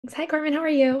Hi, Carmen. How are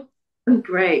you? I'm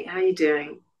great. How are you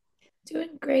doing?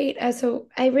 Doing great. So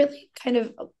I really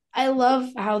I love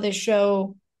how this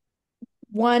show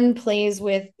one plays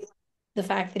with the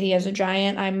fact that he has a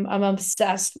giant. I'm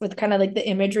obsessed with kind of like the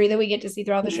imagery that we get to see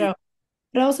throughout the Mhm. show.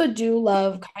 But I also do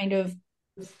love kind of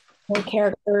her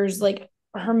characters, like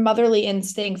her motherly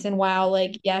instincts. And wow,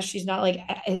 like yes, she's not like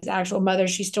his actual mother.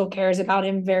 She still cares about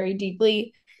him very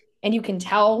deeply, and you can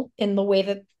tell in the way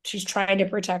that she's trying to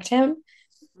protect him.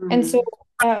 And so,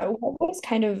 Mm. what was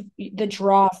kind of the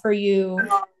draw for you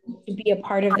to be a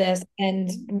part of this, and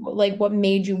like what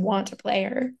made you want to play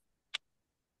her?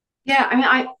 Yeah, I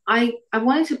mean, I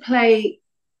wanted to play.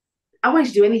 I wanted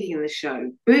to do anything in the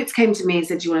show. Boots came to me and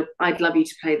said, "Do you want to? I'd love you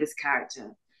to play this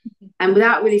character." And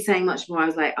without really saying much more, I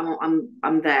was like,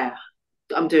 I'm there.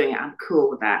 I'm doing it. I'm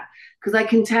cool with that because I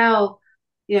can tell.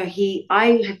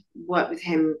 I had worked with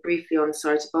him briefly on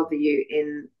Sorry to Bother You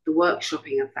in the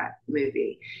workshopping of that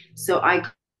movie, so I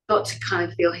got to kind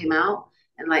of feel him out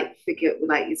and like figure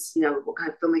like it's what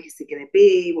kind of filmmaker is he going to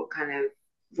be, what kind of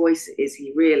voice is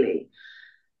he really?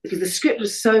 Because the script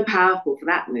was so powerful for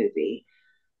that movie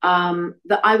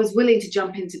that I was willing to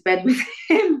jump into bed with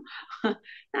him,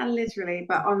 not literally,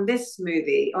 but on this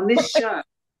movie, on this show.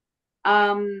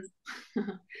 Um,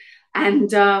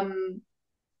 and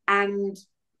and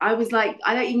I was like,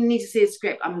 I don't even need to see a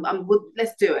script.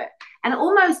 Let's do it. And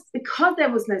almost because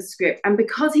there was no script, and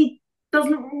because he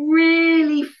doesn't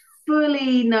really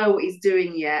fully know what he's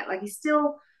doing yet, like he's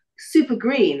still super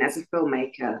green as a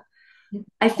filmmaker.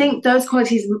 I think those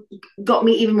qualities got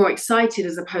me even more excited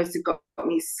as opposed to got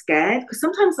me scared. Because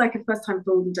sometimes, like a first time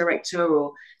film director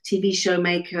or TV show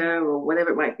maker or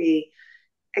whatever it might be,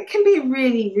 it can be a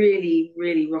really, really,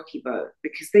 really rocky boat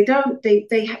because they don't,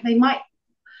 they might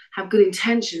have good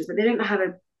intentions, but they don't know how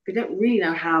to, they don't really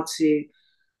know how to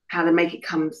make it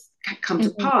come to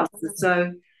Mhm. pass. And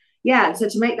so, yeah, so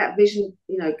to make that vision,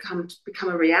 come to become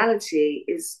a reality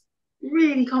is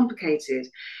really complicated.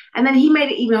 And then he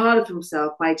made it even harder for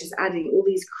himself by just adding all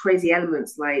these crazy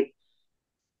elements like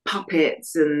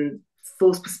puppets and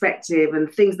false perspective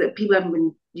and things that people haven't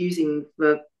been using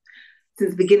for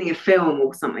since the beginning of film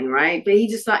or something, right? But he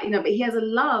just like, but he has a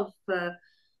love for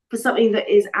something that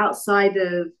is outside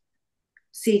of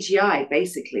CGI,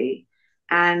 basically.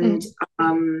 And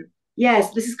Mhm.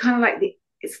 yes, this is kind of like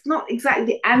it's not exactly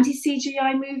the anti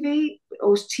CGI movie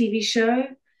or TV show,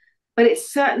 but it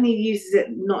certainly uses it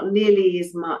not nearly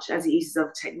as much as it uses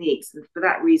other techniques. And for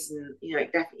that reason,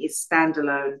 it definitely is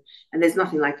standalone. And there's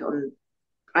nothing like it on,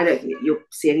 I don't think you'll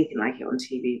see anything like it on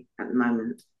TV at the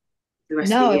moment, the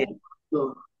rest of the No, year.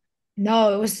 Sure.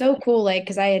 no, it was so cool. Like,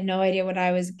 because I had no idea what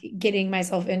I was getting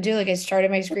myself into. Like, I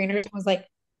started my screener and was like,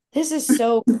 "This is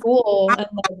so cool," and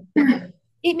like,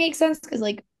 it makes sense because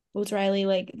like Boots Riley,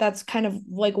 like that's kind of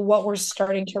like what we're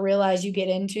starting to realize you get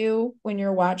into when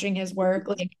you're watching his work.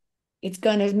 Like, it's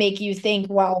gonna make you think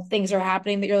while things are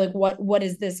happening that you're like, "What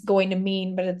is this going to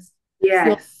mean?" But it's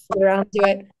you'll Yes. get around to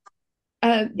it.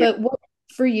 Yeah. But what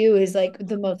for you is like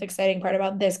the most exciting part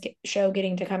about this show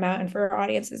getting to come out and for our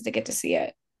audiences to get to see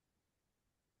it?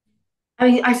 I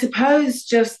mean, I suppose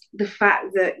just the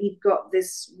fact that you've got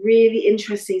this really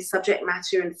interesting subject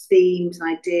matter and themes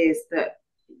and ideas that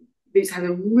Boots had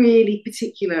a really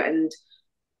particular and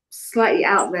slightly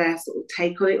out there sort of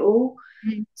take on it all.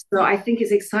 Mhm. So I think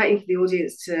it's exciting for the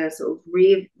audience to sort of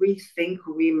rethink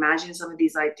or reimagine some of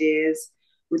these ideas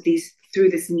with these through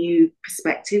this new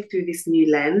perspective, through this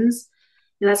new lens.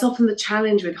 And that's often the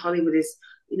challenge with Hollywood is,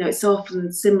 it's so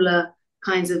often similar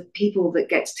kinds of people that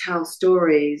get to tell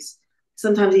stories,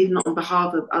 sometimes even on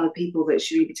behalf of other people that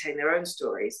should be telling their own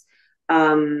stories.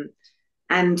 Um,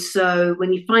 and so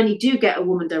when you finally do get a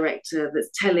woman director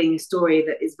that's telling a story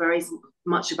that is very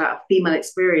much about a female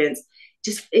experience,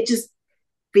 it just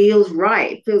feels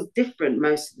right. It feels different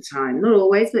most of the time. Not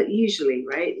always, but usually,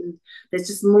 right? And there's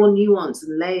just more nuance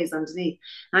and layers underneath.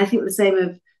 And I think the same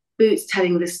of Boots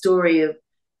telling the story of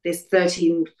this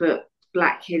 13-foot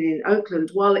black kid in Oakland,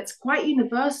 while it's quite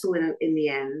universal in the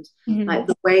end, Mhm. like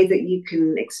the way that you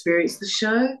can experience the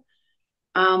show,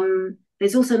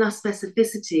 there's also enough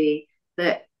specificity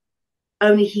that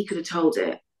only he could have told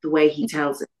it the way he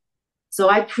tells it. So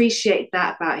I appreciate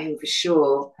that about him for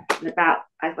sure, and about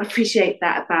I appreciate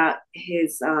that about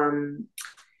his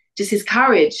just his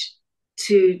courage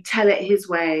to tell it his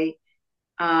way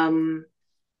um,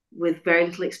 with very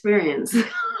little experience.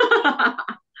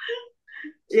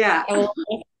 Yeah, Well,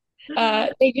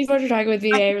 thank you so much for talking with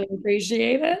me. I really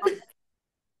appreciate it.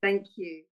 thank you.